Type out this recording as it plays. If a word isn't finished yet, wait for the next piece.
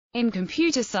In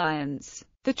computer science,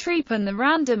 the Treap and the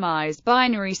randomized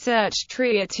binary search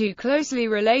tree are two closely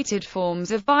related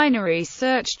forms of binary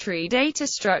search tree data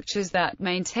structures that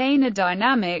maintain a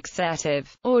dynamic set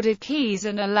of ordered keys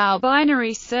and allow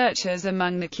binary searches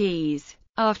among the keys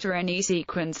after any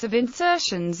sequence of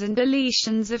insertions and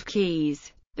deletions of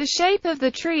keys. The shape of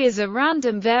the tree is a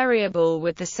random variable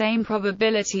with the same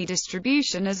probability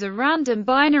distribution as a random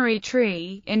binary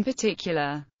tree. In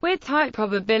particular, with height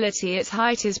probability, its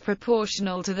height is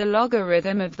proportional to the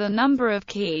logarithm of the number of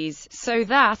keys, so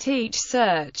that each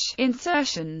search,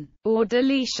 insertion, or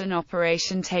deletion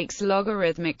operation takes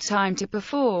logarithmic time to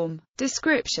perform.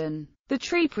 Description: the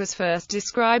Treap was first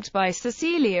described by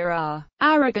Cecilia R.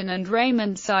 Aragon and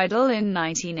Raymond Seidel in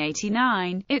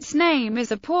 1989. Its name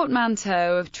is a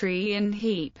portmanteau of tree and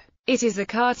heap. It is a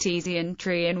Cartesian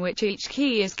tree in which each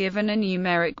key is given a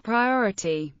numeric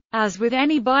priority. As with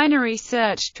any binary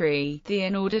search tree, the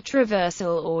in-order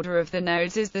traversal order of the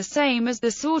nodes is the same as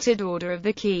the sorted order of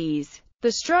the keys.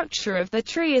 The structure of the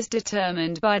tree is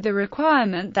determined by the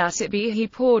requirement that it be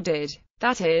heap-ordered.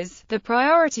 That is, the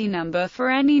priority number for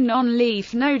any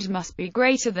non-leaf node must be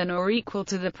greater than or equal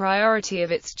to the priority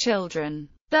of its children.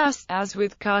 Thus, as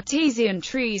with Cartesian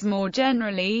trees more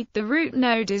generally, the root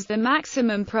node is the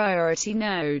maximum priority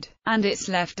node, and its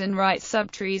left and right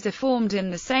subtrees are formed in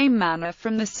the same manner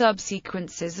from the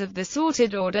subsequences of the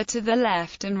sorted order to the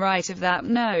left and right of that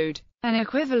node. An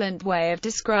equivalent way of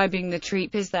describing the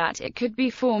Treap is that it could be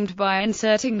formed by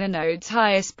inserting the node's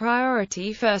highest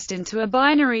priority first into a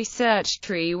binary search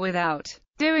tree without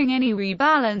doing any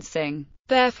rebalancing.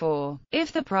 Therefore,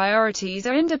 if the priorities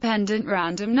are independent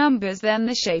random numbers, then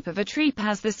the shape of a Treap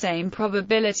has the same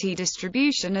probability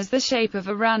distribution as the shape of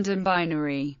a random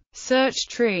binary search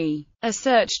tree. A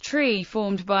search tree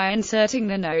formed by inserting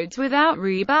the nodes without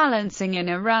rebalancing in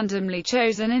a randomly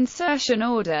chosen insertion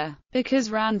order.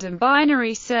 Because random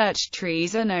binary search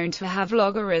trees are known to have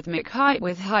logarithmic height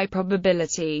with high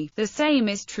probability, the same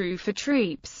is true for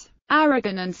Treaps.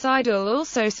 Aragon and Seidel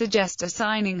also suggest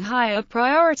assigning higher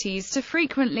priorities to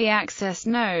frequently accessed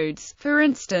nodes, for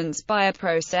instance by a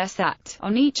process that,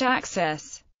 on each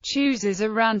access, chooses a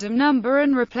random number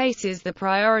and replaces the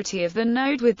priority of the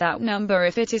node with that number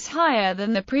if it is higher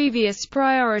than the previous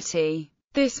priority.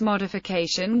 This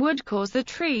modification would cause the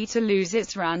tree to lose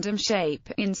its random shape.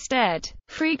 Instead,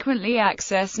 frequently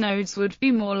accessed nodes would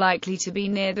be more likely to be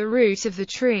near the root of the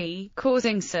tree,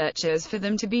 causing searches for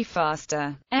them to be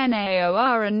faster.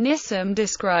 NAOR and NISM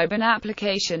describe an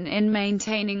application in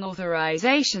maintaining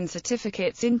authorization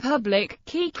certificates in public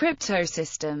key crypto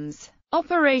systems.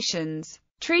 Operations.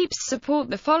 Treaps support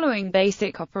the following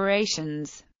basic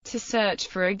operations. To search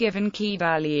for a given key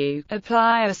value,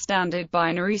 apply a standard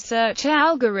binary search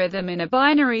algorithm in a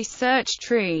binary search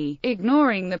tree,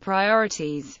 ignoring the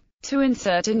priorities. To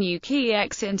insert a new key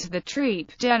X into the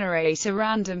Treap, generate a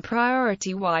random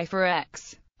priority Y for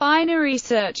X. Binary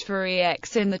search for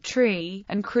EX in the tree,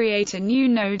 and create a new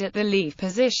node at the leaf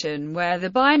position where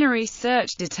the binary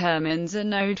search determines a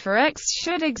node for X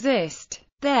should exist.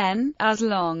 Then, as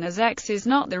long as X is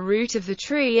not the root of the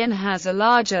tree and has a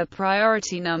larger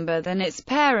priority number than its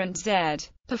parent Z,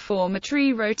 perform a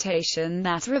tree rotation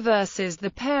that reverses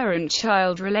the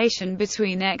parent-child relation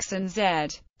between X and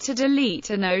Z. To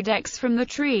delete a node X from the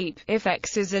Treap, if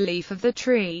X is a leaf of the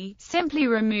tree, simply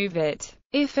remove it.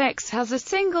 If X has a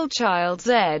single child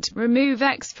Z, remove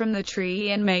X from the tree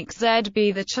and make Z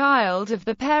be the child of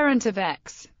the parent of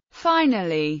X.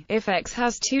 Finally, if X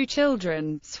has two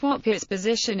children, swap its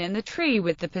position in the tree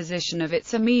with the position of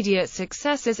its immediate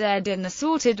successor Z in the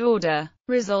sorted order,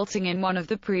 resulting in one of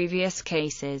the previous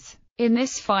cases. In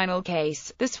this final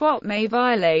case, the swap may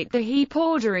violate the heap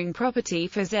ordering property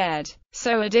for Z,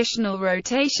 so additional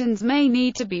rotations may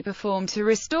need to be performed to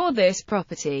restore this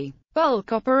property.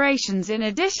 Bulk operations. In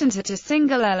addition to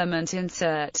single element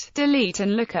insert, delete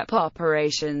and lookup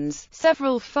operations,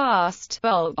 several fast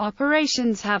bulk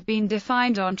operations have been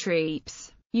defined on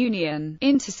Treaps: union,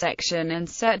 intersection and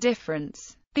set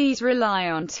difference. These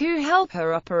rely on two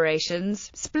helper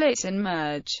operations, split and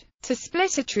merge. To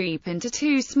split a Treap into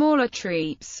two smaller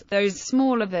Treaps, those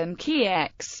smaller than key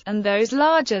X, and those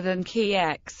larger than key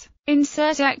X,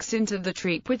 insert X into the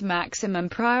Treap with maximum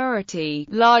priority,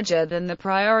 larger than the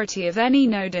priority of any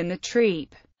node in the Treap.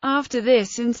 After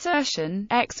this insertion,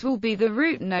 X will be the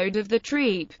root node of the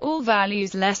Treap, all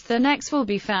values less than X will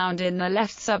be found in the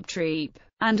left subtreap,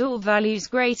 and all values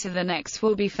greater than X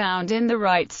will be found in the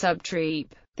right subtreap.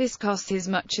 This costs as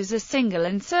much as a single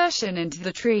insertion into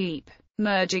the Treap.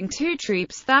 Merging two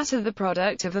Treaps that are the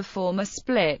product of a former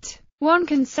split. one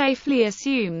can safely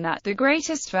assume that the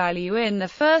greatest value in the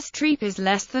first Treap is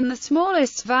less than the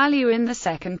smallest value in the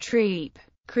second Treap.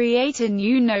 Create a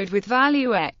new node with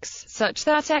value x, such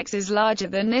that x is larger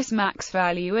than this max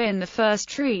value in the first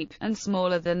Treap, and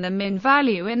smaller than the min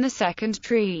value in the second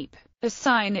Treap.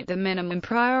 Assign it the minimum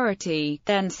priority,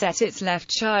 then set its left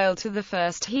child to the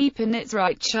first heap and its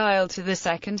right child to the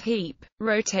second heap.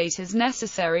 Rotate as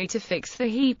necessary to fix the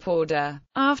heap order.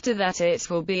 After that it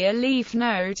will be a leaf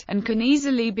node, and can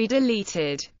easily be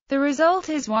deleted. The result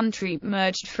is one Treap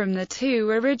merged from the two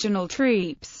original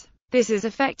Treaps. This is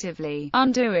effectively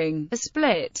undoing a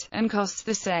split, and costs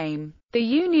the same. The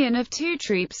union of two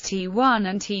Treaps T1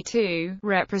 and T2,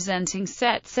 representing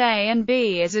sets A and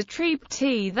B, is a Treap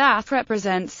T that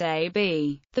represents A,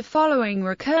 B. The following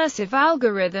recursive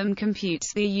algorithm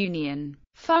computes the union.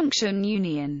 Function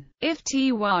union. If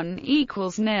T1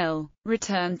 equals nil,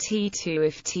 return T2.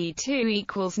 If T2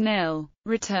 equals nil,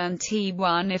 return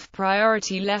T1 if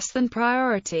priority less than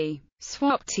priority.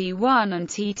 Swap T1 and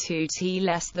T2 T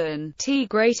less than, T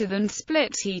greater than,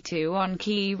 split T2 on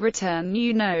key, return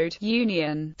new node,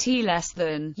 union, T less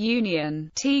than,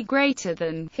 union, T greater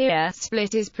than. Here,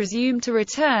 split is presumed to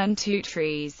return two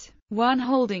trees, one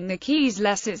holding the keys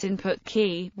less its input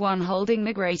key, one holding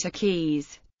the greater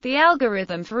keys. The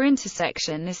algorithm for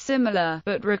intersection is similar,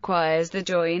 but requires the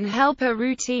join helper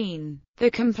routine. The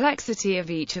complexity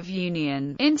of each of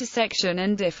union, intersection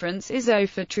and difference is O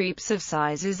for Treaps of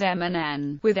sizes m and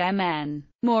n, with mn.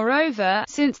 Moreover,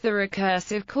 since the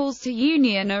recursive calls to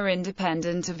union are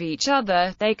independent of each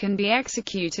other, they can be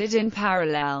executed in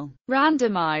parallel.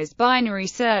 Randomized binary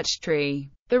search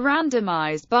tree. The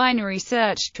randomized binary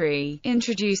search tree,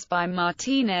 introduced by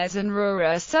Martinez and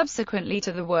Rohrer subsequently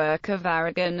to the work of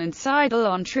Aragon and Seidel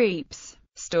on Treaps,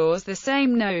 stores the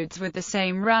same nodes with the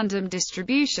same random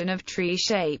distribution of tree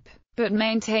shape, but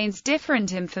maintains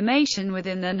different information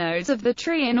within the nodes of the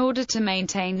tree in order to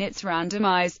maintain its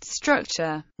randomized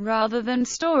structure. Rather than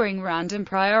storing random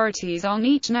priorities on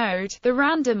each node, the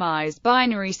randomized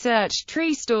binary search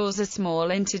tree stores a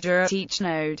small integer at each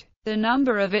node, the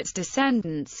number of its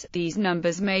descendants. These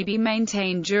numbers may be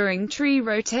maintained during tree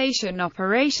rotation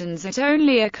operations at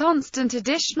only a constant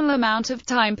additional amount of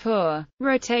time per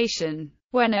rotation.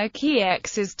 When a key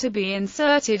x is to be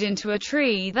inserted into a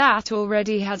tree that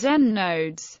already has n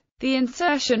nodes, the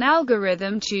insertion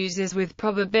algorithm chooses with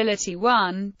probability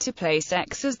 1 to place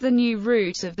x as the new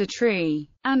root of the tree,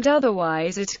 and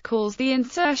otherwise it calls the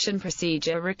insertion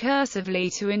procedure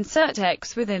recursively to insert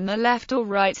x within the left or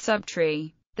right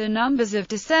subtree. The numbers of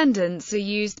descendants are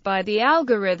used by the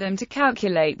algorithm to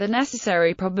calculate the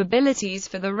necessary probabilities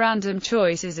for the random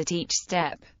choices at each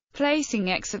step.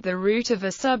 Placing x at the root of a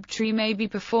subtree may be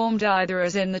performed either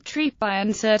as in the Treap by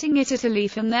inserting it at a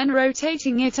leaf and then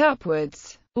rotating it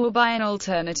upwards, or by an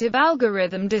alternative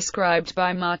algorithm described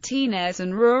by Martinez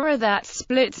and Rohrer that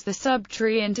splits the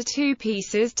subtree into two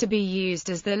pieces to be used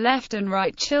as the left and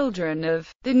right children of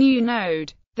the new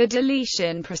node. The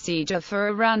deletion procedure for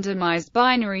a randomized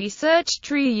binary search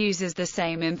tree uses the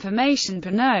same information per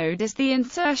node as the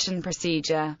insertion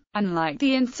procedure. Unlike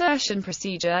the insertion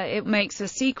procedure, it makes a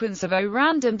sequence of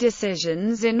random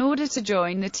decisions in order to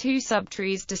join the two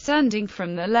subtrees descending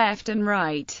from the left and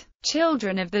right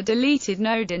children of the deleted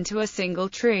node into a single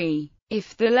tree.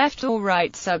 If the left or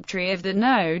right subtree of the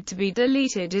node to be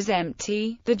deleted is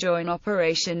empty, the join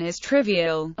operation is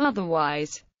trivial.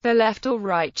 Otherwise, the left or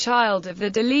right child of the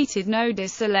deleted node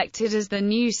is selected as the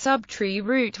new subtree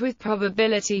root with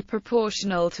probability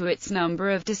proportional to its number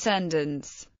of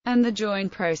descendants, and the join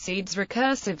proceeds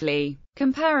recursively.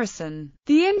 Comparison.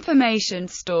 The information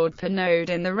stored per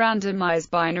node in the randomized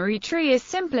binary tree is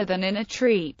simpler than in a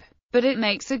Treap, but it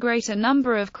makes a greater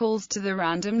number of calls to the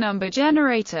random number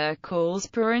generator, calls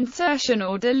per insertion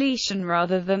or deletion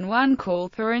rather than one call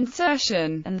per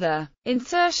insertion, and the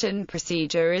insertion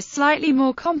procedure is slightly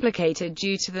more complicated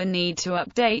due to the need to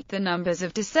update the numbers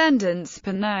of descendants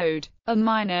per node. A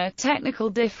minor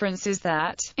technical difference is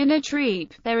that, in a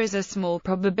Treap, there is a small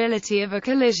probability of a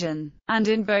collision, and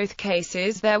in both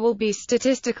cases there will be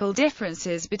statistical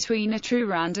differences between a true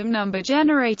random number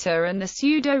generator and the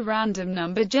pseudo-random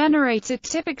number generator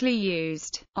typically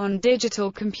used on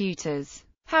digital computers.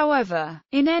 However,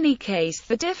 in any case,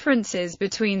 the differences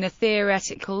between the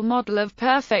theoretical model of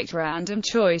perfect random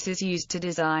choices used to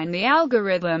design the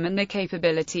algorithm and the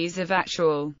capabilities of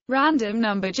actual random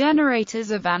number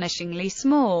generators are vanishingly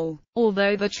small.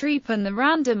 Although the Treap and the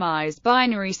randomized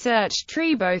binary search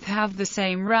tree both have the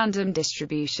same random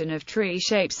distribution of tree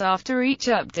shapes after each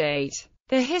update,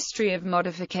 The history of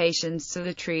modifications to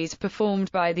the trees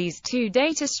performed by these two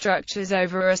data structures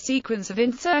over a sequence of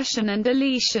insertion and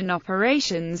deletion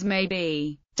operations may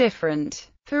be different.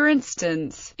 For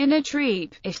instance, in a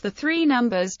Treap, if the three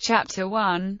numbers chapter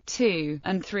 1, 2,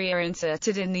 and 3 are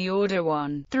inserted in the order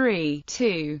 1, 3,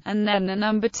 2, and then the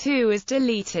number 2 is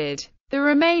deleted, the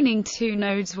remaining two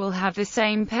nodes will have the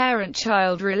same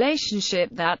parent-child relationship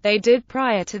that they did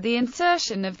prior to the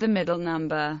insertion of the middle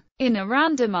number. In a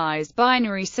randomized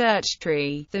binary search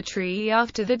tree, the tree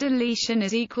after the deletion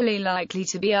is equally likely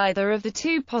to be either of the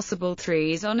two possible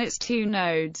trees on its two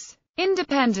nodes,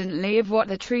 independently of what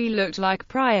the tree looked like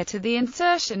prior to the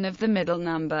insertion of the middle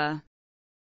number.